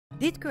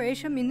Did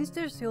Croatia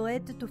ministers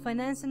related to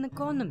finance and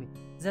economy,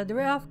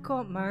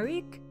 Zdravko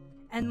Marić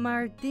and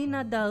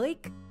Martina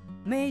Dalić,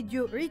 made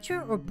you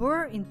richer or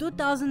poorer in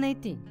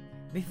 2018?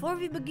 Before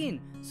we begin,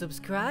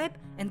 subscribe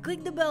and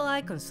click the bell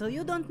icon so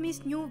you don't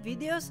miss new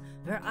videos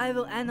where I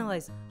will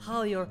analyze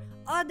how your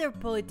other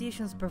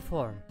politicians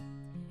perform.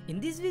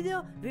 In this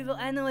video, we will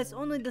analyze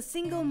only the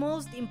single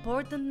most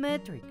important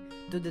metric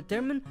to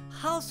determine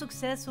how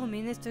successful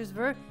ministers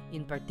were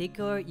in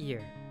particular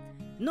year.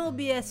 No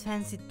BS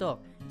fancy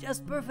talk,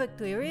 just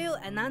perfectly real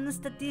and honest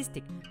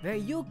statistic where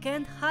you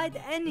can't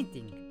hide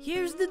anything.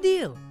 Here's the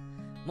deal.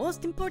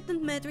 Most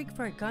important metric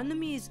for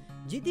economy is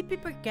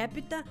GDP per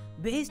capita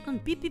based on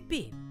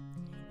PPP.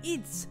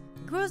 It's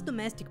gross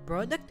domestic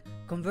product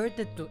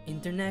converted to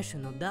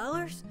international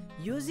dollars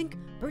using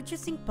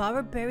purchasing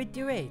power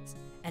parity rates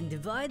and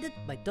divided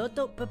by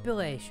total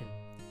population.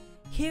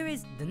 Here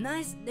is the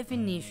nice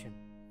definition.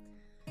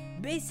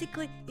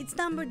 Basically, it's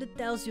number that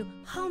tells you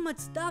how much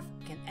stuff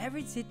can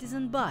every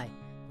citizen buy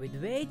with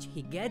wage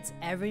he gets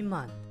every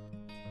month.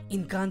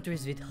 In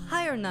countries with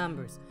higher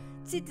numbers,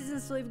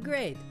 citizens live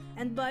great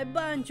and buy a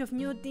bunch of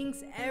new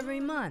things every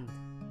month.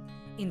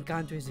 In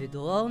countries with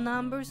low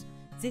numbers,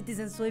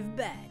 citizens live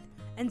bad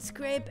and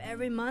scrape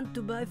every month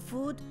to buy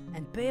food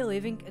and pay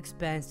living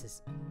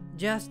expenses,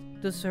 just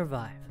to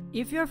survive.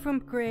 If you're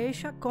from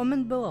Croatia,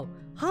 comment below.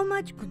 How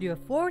much could you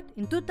afford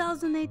in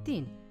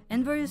 2018?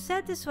 And were you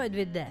satisfied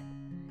with that?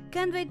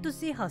 Can't wait to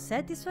see how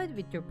satisfied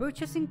with your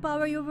purchasing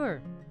power you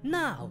were.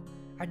 Now,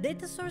 our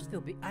data source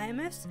will be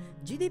IMF's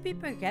GDP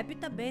per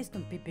capita based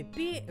on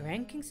PPP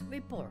rankings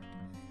report.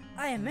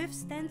 IMF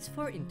stands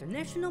for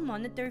International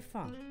Monetary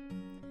Fund.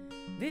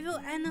 We will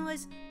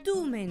analyze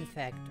two main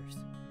factors: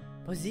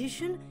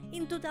 position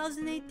in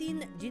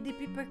 2018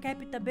 GDP per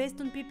capita based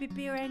on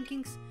PPP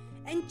rankings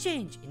and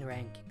change in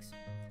rankings.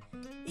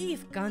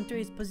 If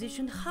country is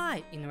positioned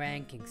high in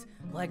rankings,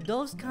 like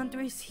those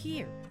countries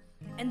here,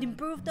 and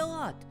improved a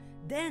lot,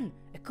 then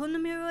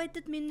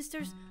economy-related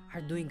ministers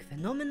are doing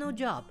phenomenal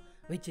job,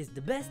 which is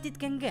the best it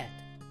can get.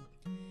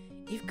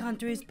 If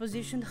country is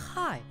positioned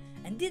high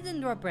and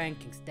didn't drop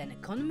rankings, then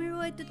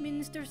economy-related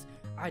ministers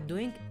are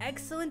doing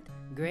excellent,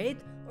 great,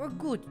 or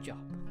good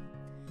job.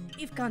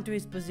 If country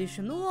is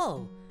positioned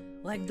low,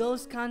 like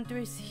those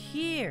countries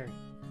here,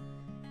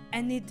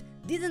 and it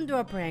didn't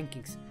drop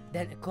rankings,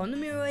 then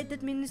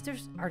economy-related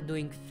ministers are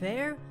doing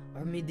fair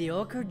or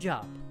mediocre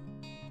job.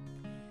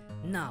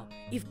 Now,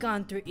 if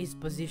country is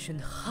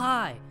positioned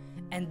high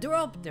and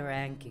dropped the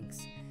rankings,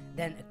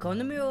 then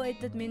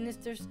economy-related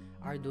ministers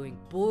are doing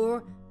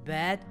poor,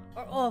 bad,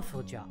 or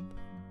awful job.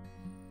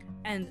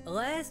 And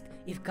last,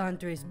 if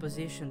country is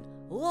positioned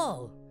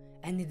low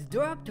and it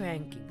dropped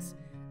rankings,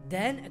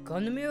 then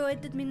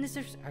economy-related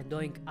ministers are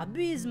doing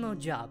abysmal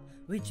job,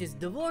 which is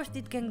the worst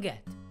it can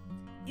get.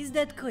 Is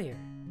that clear?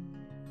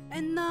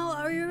 And now,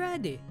 are you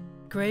ready?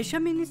 Croatia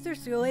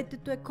ministers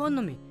related to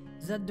economy,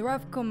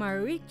 Zdravko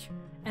Marić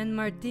and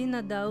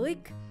Martina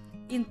Dalić,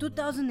 in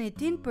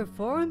 2018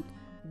 performed,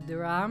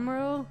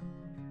 drumroll,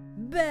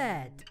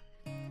 bad.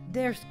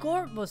 Their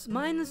score was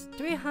minus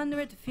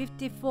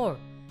 354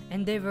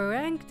 and they were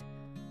ranked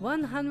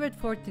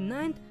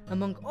 149th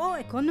among all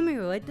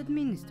economy-related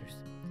ministers.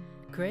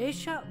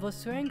 Croatia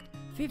was ranked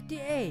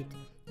 58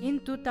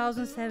 in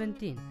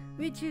 2017,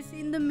 which is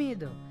in the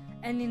middle,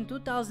 and in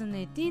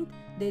 2018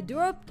 they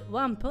dropped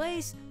one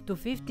place to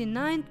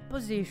 59th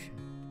position.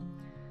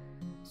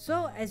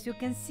 So as you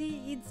can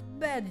see, it's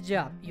bad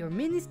job, your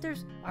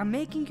ministers are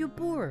making you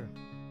poorer.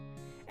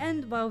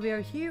 And while we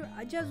are here,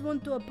 I just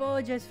want to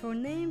apologize for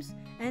names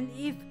and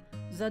if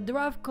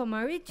Zdravko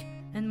Marić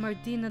and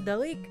Martina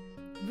Dalić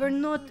were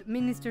not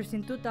ministers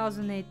in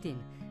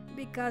 2018,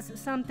 because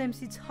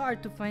sometimes it's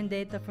hard to find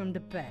data from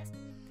the past.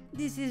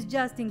 This is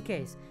just in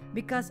case,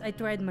 because I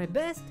tried my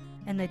best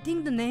and I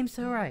think the names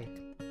are right.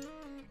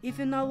 If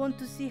you now want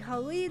to see how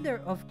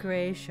leader of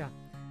Croatia,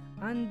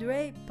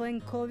 Andrej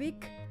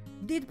Plenković,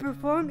 did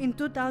perform in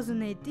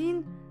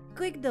 2018,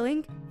 click the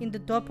link in the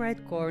top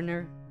right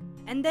corner.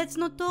 And that's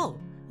not all.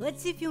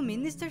 Let's see few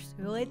ministers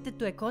related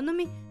to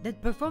economy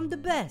that performed the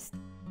best,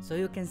 so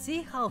you can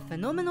see how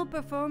phenomenal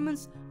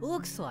performance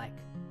looks like.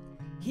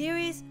 Here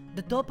is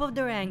the top of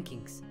the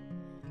rankings.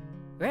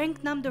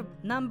 Ranked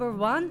number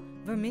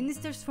 1 were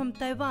ministers from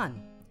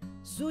Taiwan,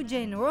 Su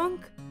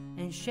Jain-rong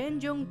and Shen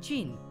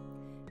Zhongqin.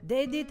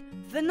 They did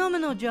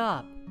phenomenal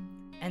job,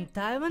 and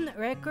Taiwan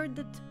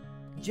recorded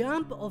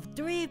jump of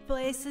 3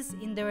 places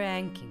in the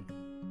ranking.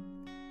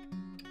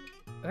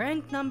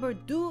 Ranked number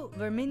 2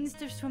 were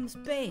ministers from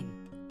Spain,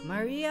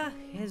 Maria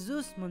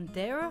Jesus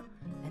Montero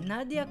and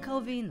Nadia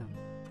Calvino.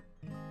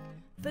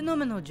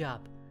 Phenomenal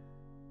job.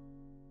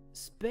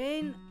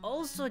 Spain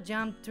also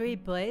jumped 3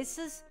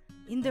 places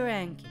in the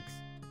rankings.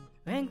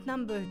 Ranked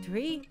number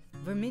 3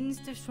 were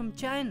ministers from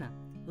China,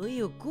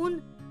 Liu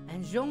Kun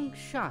and Zhong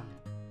Shan.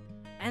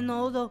 And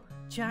although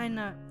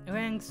China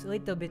ranks a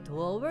little bit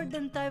lower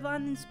than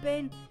Taiwan and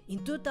Spain,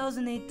 in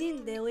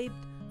 2018 they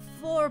leaped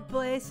 4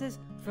 places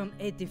from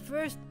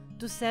 81st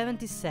to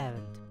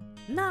 77th.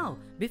 Now,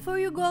 before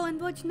you go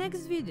and watch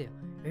next video,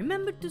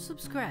 Remember to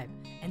subscribe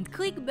and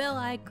click bell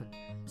icon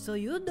so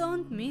you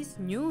don't miss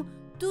new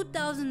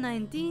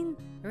 2019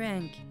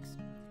 rankings.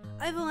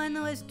 I will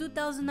analyze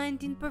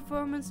 2019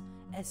 performance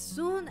as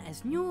soon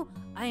as new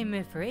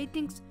IMF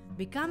ratings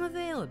become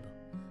available.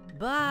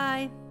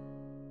 Bye!